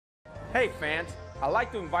Hey fans, I'd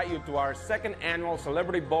like to invite you to our second annual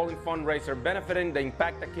Celebrity Bowling Fundraiser benefiting the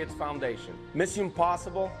Impact the Kids Foundation, Mission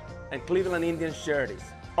Impossible, and Cleveland Indians Charities.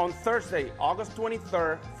 On Thursday, August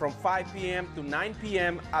 23rd from 5 p.m. to 9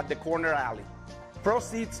 p.m. at the Corner Alley.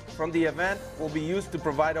 Proceeds from the event will be used to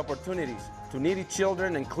provide opportunities to needy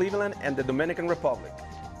children in Cleveland and the Dominican Republic.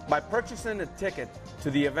 By purchasing a ticket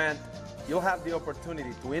to the event, you'll have the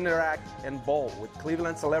opportunity to interact and bowl with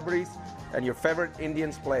Cleveland celebrities and your favorite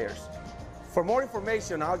Indians players. For more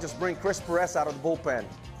information, I'll just bring Chris Perez out of the bullpen.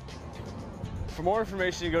 For more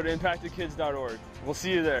information, you go to impactedkids.org. We'll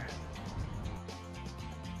see you there.